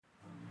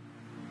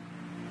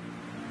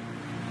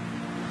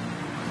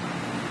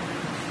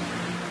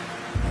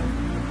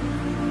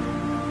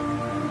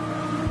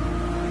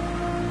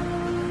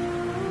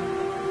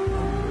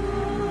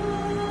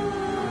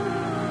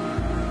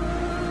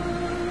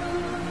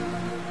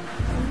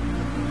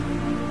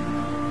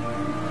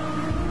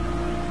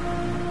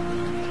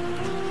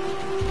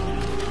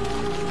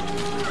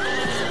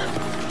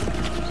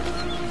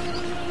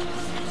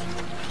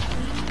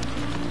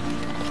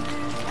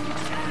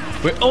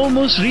We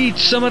almost reached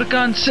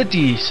Samarkand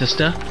city,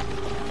 sister.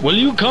 Will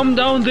you come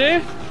down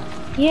there?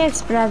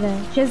 Yes, brother.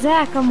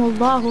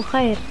 Jazakumullahu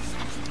khair.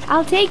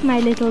 I'll take my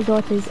little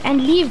daughters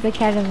and leave the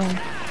caravan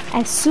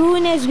as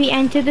soon as we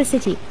enter the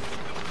city.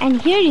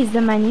 And here is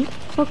the money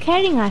for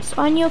carrying us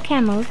on your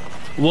camels.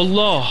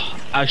 Wallah,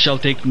 I shall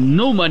take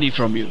no money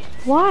from you.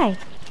 Why?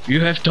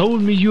 You have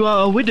told me you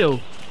are a widow,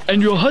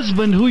 and your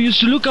husband who used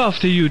to look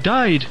after you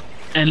died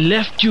and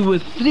left you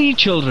with 3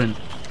 children,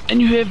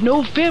 and you have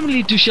no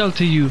family to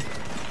shelter you.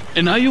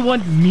 And now you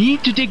want me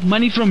to take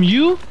money from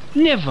you?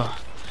 Never.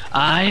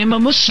 I am a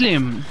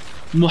Muslim.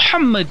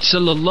 Muhammad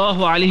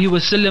sallallahu alaihi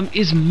wasallam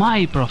is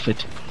my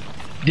prophet.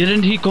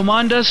 Didn't he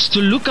command us to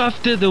look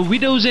after the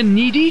widows and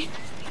needy?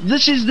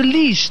 This is the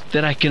least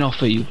that I can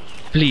offer you.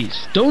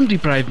 Please, don't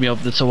deprive me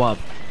of the sawab.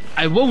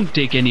 I won't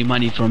take any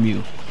money from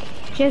you.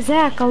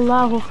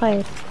 Jazakallahu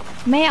khair.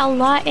 May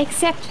Allah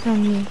accept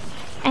from you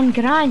and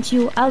grant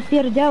you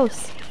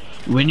al-firdaus.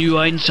 When you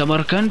are in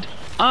Samarkand,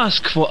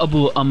 ask for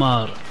Abu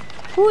Ammar.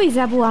 Who is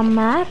Abu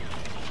Ammar?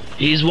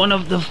 He is one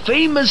of the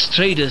famous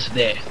traders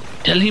there.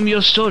 Tell him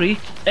your story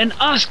and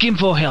ask him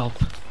for help.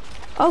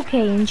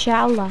 Okay,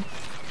 inshallah.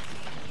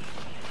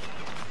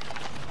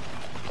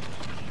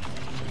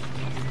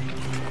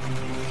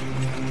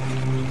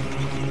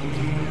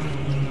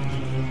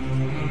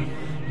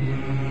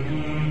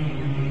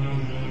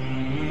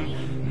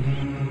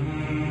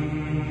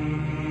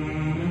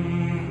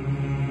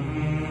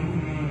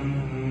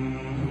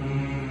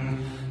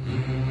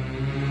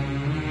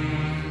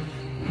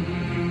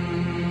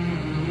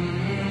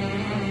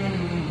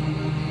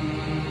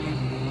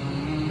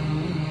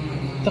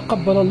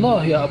 تقبل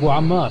الله يا أبو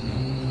عمار.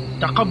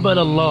 تقبل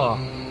الله.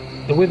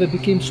 The weather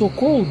became so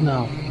cold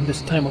now in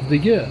this time of the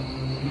year.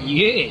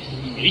 Yes,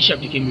 Isha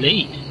became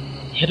late.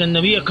 Yet the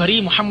Nabi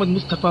Kareem Muhammad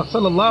Mustafa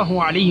sallallahu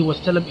alayhi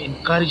wasallam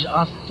encouraged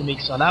us to make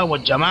salah wa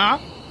jama'ah.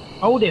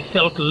 I would have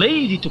felt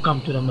lazy to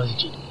come to the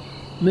masjid.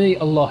 May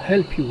Allah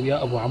help you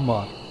يا أبو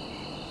عمار.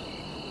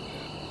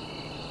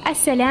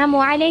 Assalamu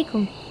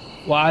alaikum.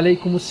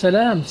 وعليكم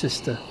السلام,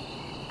 sister.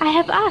 I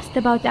have asked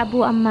about Abu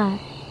Ammar,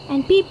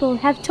 and people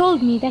have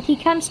told me that he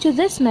comes to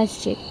this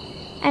masjid,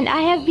 and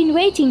I have been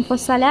waiting for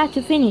salah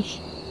to finish.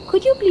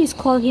 Could you please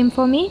call him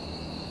for me?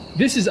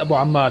 This is Abu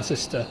Ammar,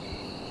 sister.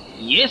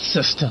 Yes,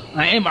 sister,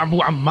 I am Abu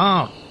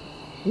Ammar.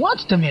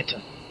 What's the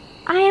matter?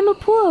 I am a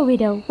poor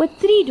widow with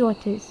 3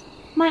 daughters.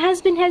 My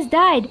husband has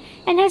died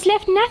and has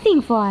left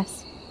nothing for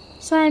us.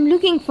 So I am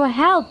looking for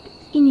help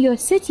in your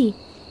city,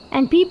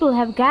 and people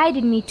have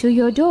guided me to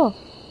your door.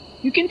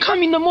 You can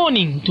come in the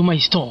morning to my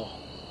store,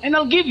 and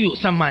I'll give you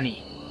some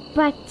money.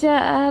 But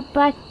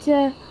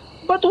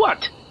But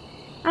what?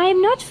 I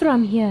am not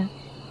from here,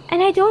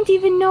 and I don't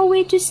even know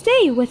where to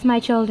stay with my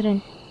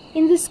children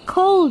in this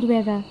cold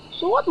weather.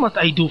 So what must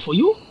I do for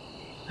you?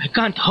 I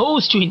can't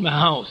host you in my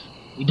house.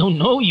 We don't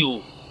know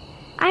you.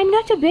 I am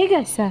not a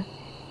beggar, sir.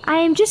 I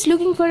am just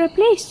looking for a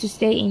place to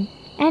stay in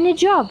and a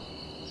job.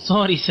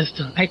 Sorry,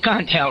 sister, I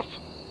can't help.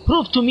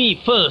 Prove to me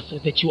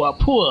first that you are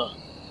poor.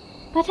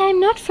 But I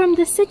am not from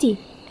the city,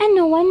 and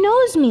no one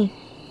knows me.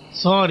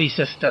 Sorry,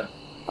 sister.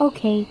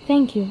 Okay,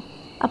 thank you.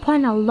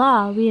 Upon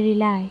Allah we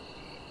rely.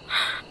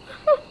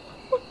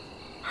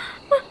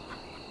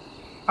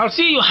 I'll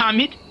see you,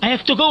 Hamid. I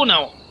have to go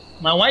now.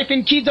 My wife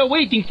and kids are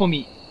waiting for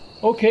me.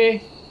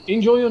 Okay,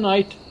 enjoy your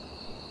night.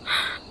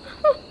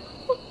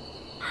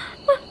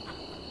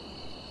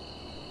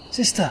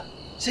 Sister.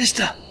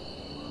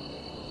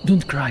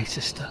 Don't cry,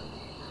 sister.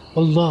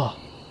 Allah,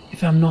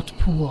 if I'm not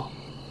poor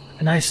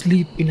and I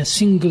sleep in a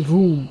single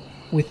room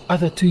with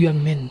other 2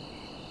 young men,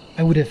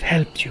 I would have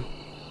helped you.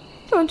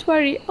 Don't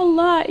worry,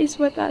 Allah is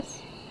with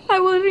us. I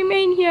will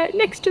remain here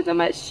next to the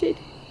masjid.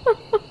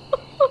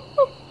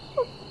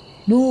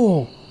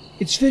 No,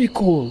 it's very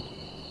cold.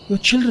 Your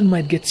children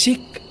might get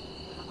sick.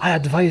 I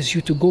advise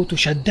you to go to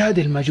Shaddad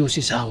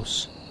al-Majusi's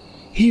house.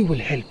 He will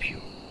help you.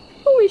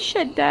 Who is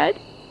Shaddad?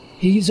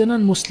 He is a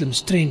non-Muslim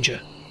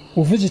stranger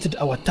who visited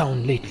our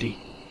town lately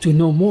to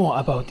know more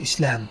about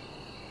Islam.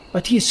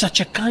 But he is such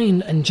a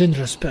kind and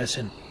generous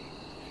person.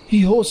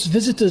 He hosts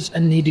visitors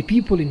and needy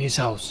people in his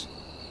house.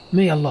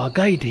 May Allah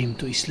guide him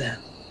to Islam.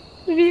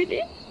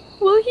 Really?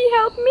 Will he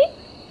help me?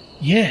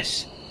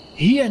 Yes,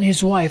 he and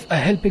his wife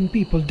are helping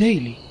people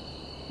daily.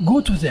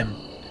 Go to them,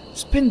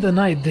 spend the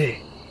night there.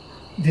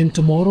 Then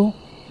tomorrow,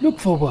 look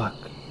for work.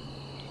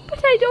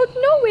 But I don't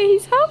know where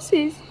his house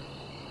is.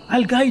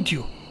 I'll guide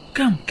you.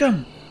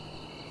 Come.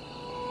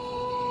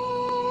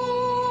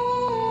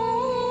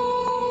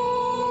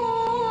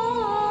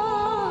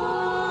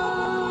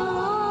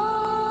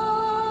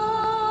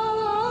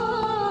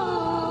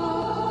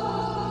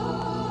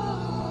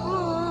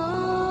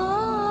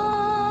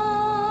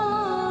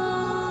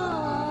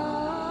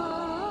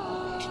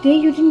 Today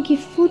you didn't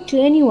give food to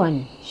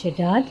anyone,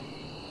 Shaddad.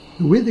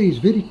 The weather is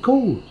very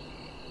cold.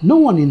 No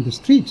one in the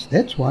streets,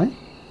 that's why.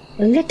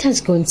 Well, let us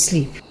go and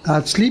sleep.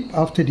 I'll sleep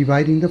after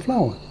dividing the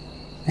flour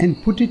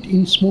and put it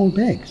in small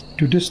bags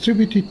to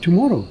distribute it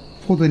tomorrow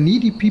for the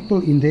needy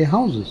people in their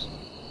houses.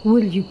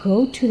 Will you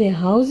go to their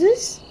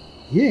houses?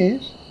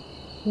 Yes.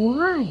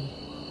 Why?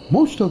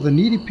 Most of the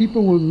needy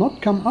people will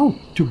not come out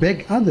to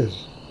beg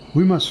others.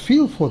 We must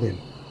feel for them.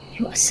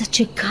 You are such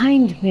a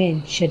kind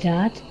man,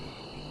 Shaddad.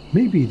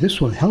 Maybe this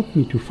will help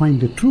me to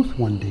find the truth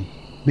one day.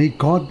 May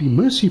God be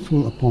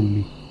merciful upon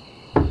me.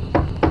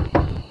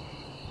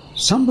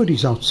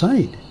 Somebody's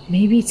outside.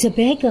 Maybe it's a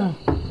beggar.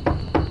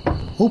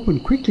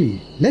 Open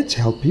quickly. Let's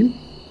help him.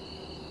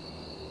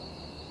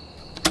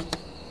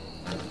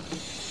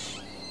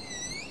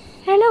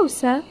 Hello,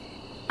 sir.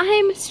 I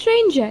am a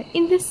stranger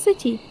in this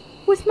city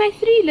with my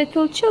 3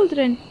 little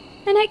children,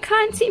 and I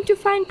can't seem to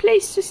find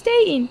place to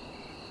stay in.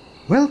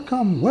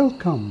 Welcome,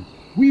 welcome.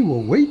 We were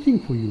waiting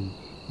for you.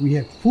 We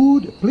have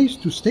food, a place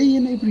to stay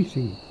and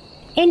everything.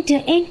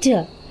 Enter,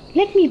 enter.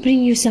 Let me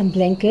bring you some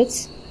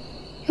blankets.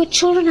 Your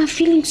children are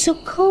feeling so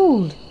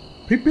cold.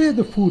 Prepare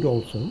the food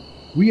also.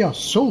 We are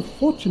so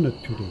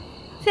fortunate today.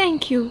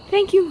 Thank you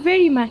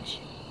very much.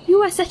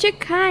 You are such a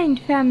kind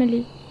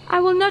family. I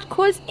will not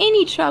cause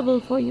any trouble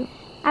for you.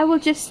 I will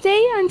just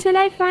stay until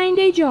I find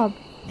a job.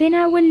 Then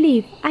I will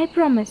leave, I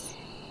promise.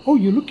 Oh,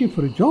 you're looking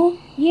for a job?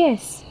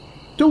 Yes.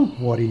 Don't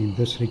worry in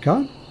this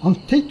regard. I'll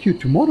take you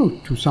tomorrow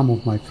to some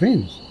of my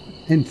friends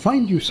and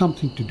find you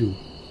something to do.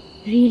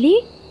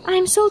 Really? I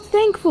am so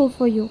thankful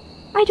for you.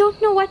 I don't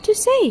know what to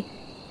say.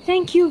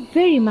 Thank you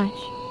very much.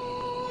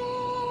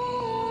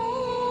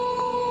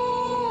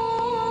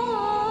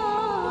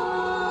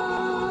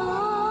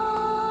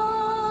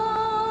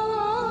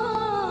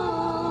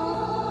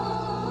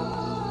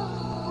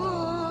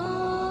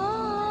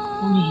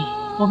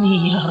 For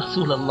me, Ya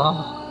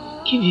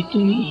Rasulullah. Give it to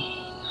me.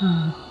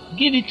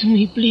 Give it to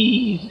me,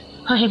 please.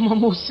 I am a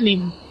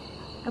Muslim.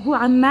 Abu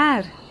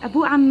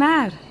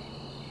Ammar.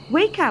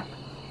 Wake up.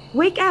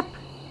 Wake up.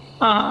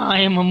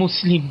 I am a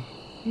Muslim.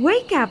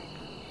 Wake up.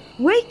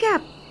 Wake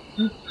up.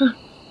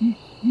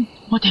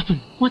 What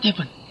happened? What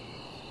happened?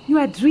 You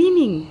are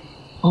dreaming.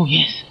 Oh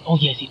yes,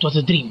 it was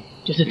a dream.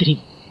 Just a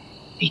dream.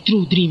 A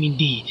true dream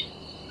indeed.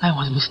 I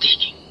was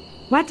mistaken.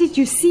 What did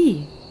you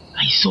see?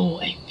 I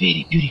saw a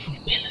very beautiful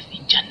palace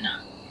in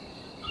Jannah.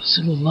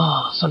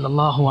 Rasulullah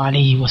sallallahu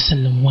alayhi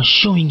wasallam was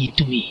showing it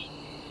to me.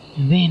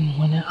 And then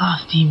when I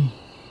asked him,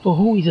 for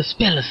who is this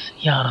palace,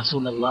 Ya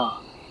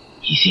Rasulullah?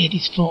 He said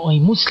it's for a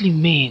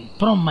Muslim man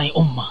from my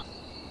ummah.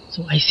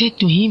 So I said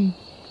to him,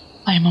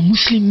 I am a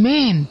Muslim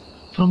man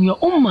from your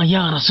ummah,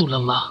 Ya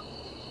Rasulullah.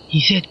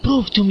 He said,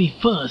 prove to me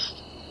first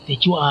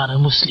that you are a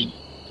Muslim.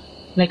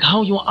 Like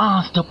how you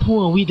asked the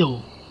poor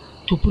widow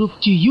to prove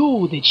to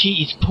you that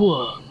she is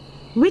poor.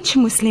 Which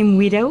Muslim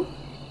widow?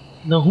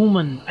 The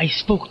woman I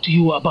spoke to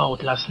you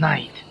about last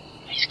night.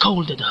 I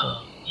scolded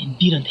her and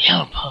didn't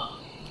help her.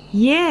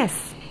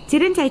 Yes.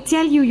 Didn't I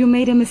tell you you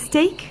made a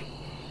mistake?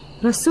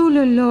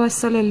 Rasulullah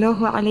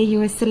sallallahu alayhi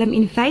wasallam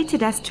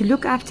invited us to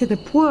look after the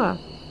poor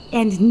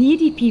and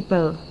needy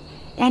people,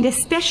 and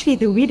especially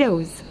the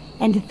widows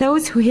and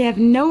those who have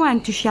no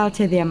one to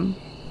shelter them.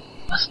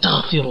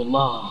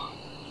 Astaghfirullah.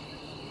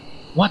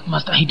 What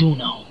must I do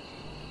now?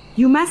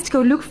 You must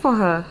go look for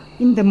her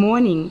in the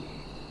morning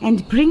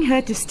and bring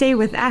her to stay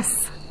with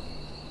us,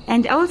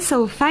 and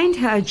also find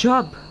her a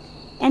job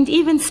and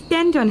even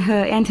spend on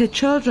her and her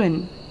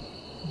children.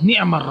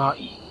 Ni'mal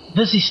Ra'i.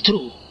 This is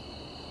true.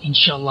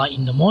 Inshallah,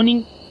 in the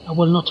morning, I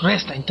will not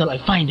rest until I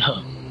find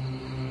her.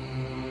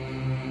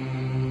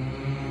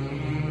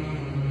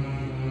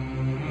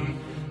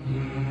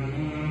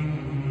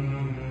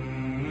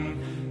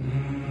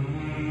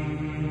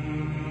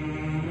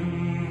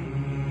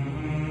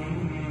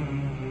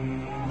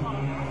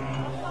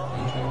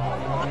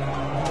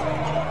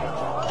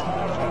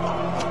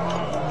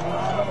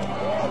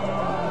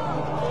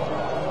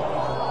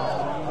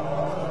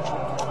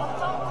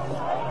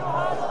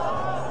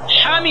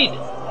 Hamid!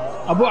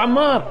 Abu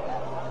Ammar,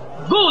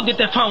 Good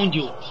that I found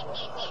you.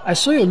 I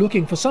saw you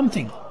looking for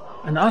something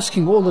and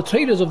asking all the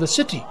traders of the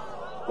city.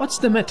 What's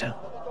the matter?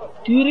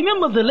 Do you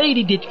remember the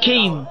lady that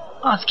came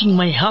asking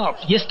my help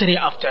yesterday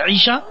after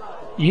Isha?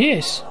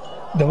 Yes,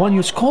 the one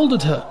you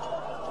scolded her.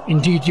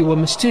 Indeed, you were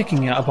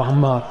mistaken, Ya Abu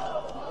Ammar.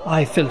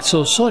 I felt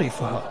so sorry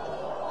for her.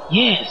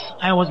 Yes,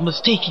 I was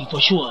mistaken for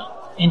sure.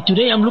 And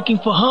today I'm looking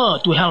for her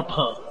to help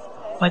her.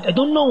 But I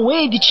don't know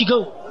where did she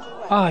go.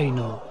 I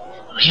know.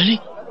 Really?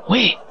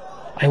 Where?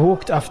 I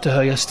walked after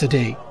her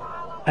yesterday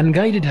and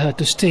guided her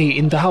to stay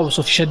in the house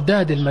of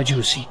Shaddad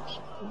al-Majusi.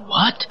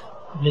 What?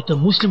 Let a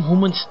Muslim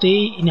woman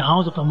stay in the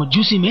house of a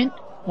Majusi man?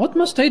 What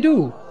must I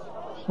do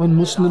when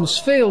Muslims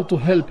fail to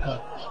help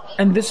her?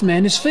 And this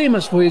man is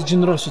famous for his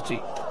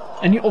generosity,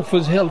 and he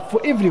offers help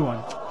for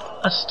everyone.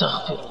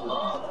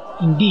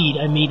 Astaghfirullah. Indeed,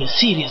 I made a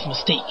serious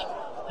mistake.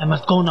 I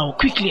must go now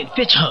quickly and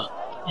fetch her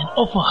and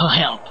offer her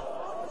help.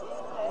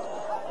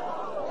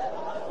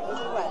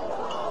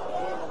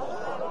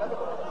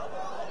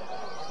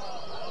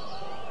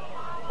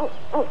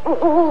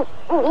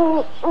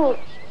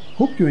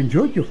 Hope you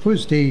enjoyed your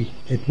first day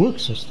at work,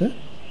 sister.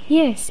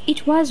 Yes,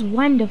 it was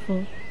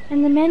wonderful.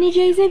 And the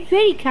manager is a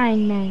very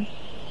kind man.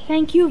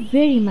 Thank you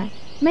very much.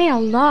 May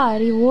Allah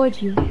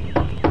reward you.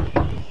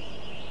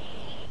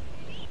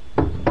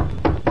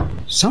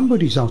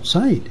 Somebody's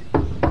outside.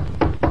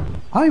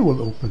 I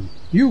will open.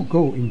 You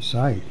go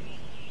inside.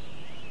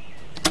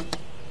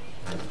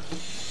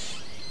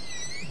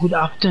 Good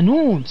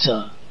afternoon,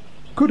 sir.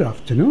 Good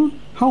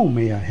afternoon. How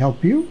may I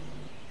help you?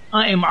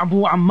 I am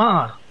Abu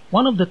Ammar,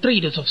 one of the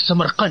traders of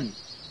Samarkand.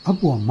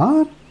 Abu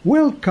Ammar?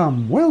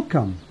 Welcome,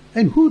 welcome.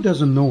 And who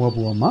doesn't know Abu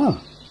Ammar?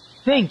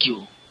 Thank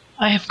you.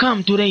 I have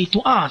come today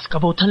to ask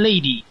about a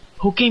lady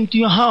who came to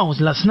your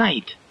house last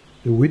night.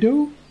 The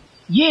widow?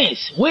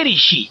 Yes, where is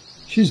she?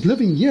 She's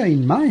living here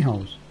in my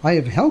house. I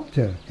have helped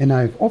her and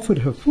I have offered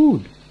her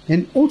food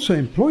and also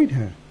employed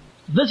her.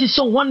 This is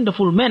so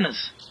wonderful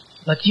manners.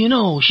 But you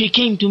know, she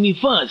came to me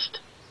first,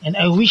 and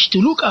I wish to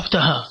look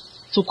after her.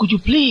 So could you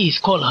please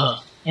call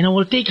her, and I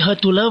will take her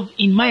to live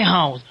in my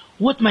house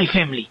with my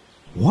family.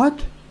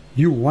 What?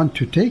 You want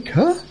to take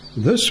her?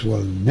 This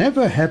will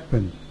never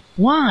happen.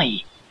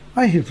 Why?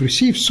 I have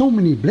received so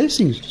many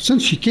blessings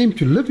since she came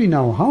to live in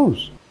our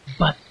house.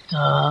 But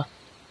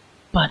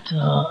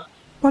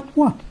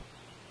what?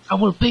 I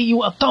will pay you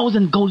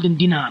 1,000 golden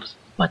dinars.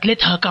 But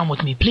let her come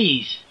with me,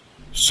 please.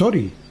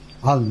 Sorry,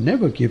 I'll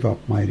never give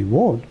up my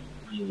reward.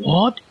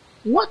 Reward?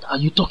 What are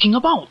you talking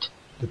about?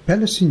 The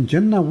palace in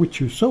Jannah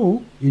which you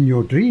saw in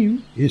your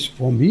dream is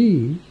for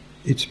me.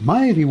 It's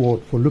my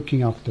reward for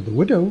looking after the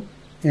widow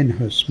and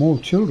her small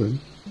children.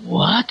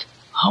 What?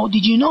 How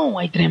did you know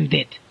I dreamed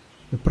that?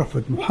 The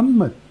Prophet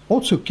Muhammad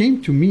also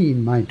came to me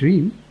in my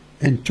dream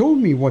and told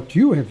me what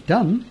you have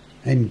done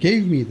and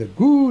gave me the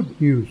good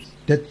news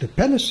that the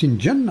palace in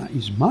Jannah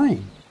is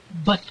mine.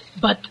 But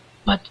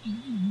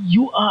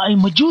you are a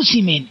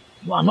Majusi man.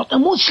 You are not a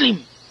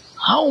Muslim.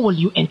 How will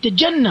you enter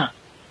Jannah?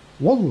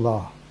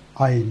 Wallah,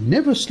 I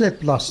never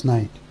slept last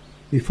night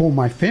before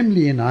my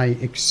family and I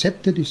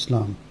accepted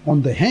Islam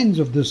on the hands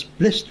of this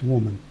blessed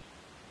woman.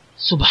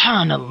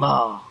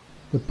 Subhanallah.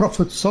 The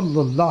Prophet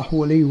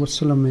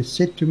ﷺ has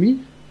said to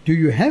me, "Do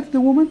you have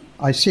the woman?"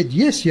 I said,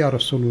 "Yes, Ya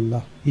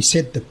Rasulullah." He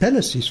said, "The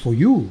palace is for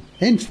you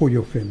and for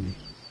your family."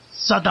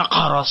 صدق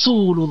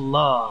رسول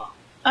الله.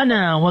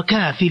 أنا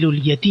وكافل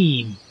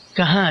اليتيم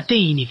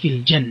كهاتين في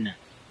الجنة.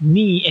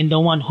 Me and the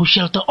one who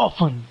shelter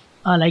orphans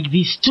are like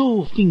these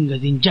two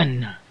fingers in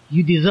Jannah.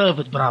 You deserve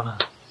it, brother,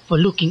 for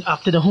looking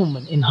after the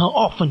woman and her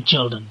orphan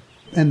children.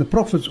 And the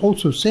Prophet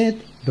also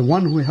said, the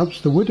one who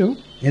helps the widow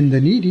and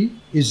the needy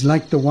is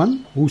like the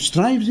one who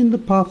strives in the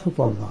path of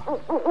Allah.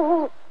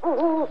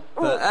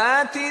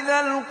 فآت ذا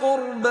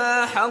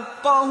القربى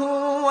حقه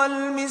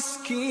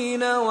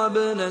والمسكين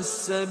وابن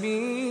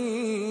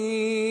السبيل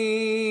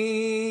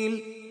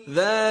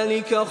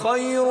ذلك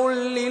خير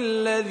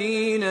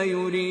للذين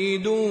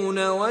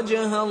يريدون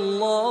وجه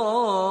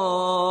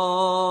الله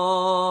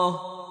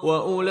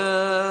وأولئك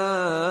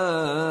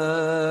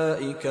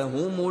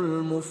هم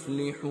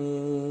المفلحون.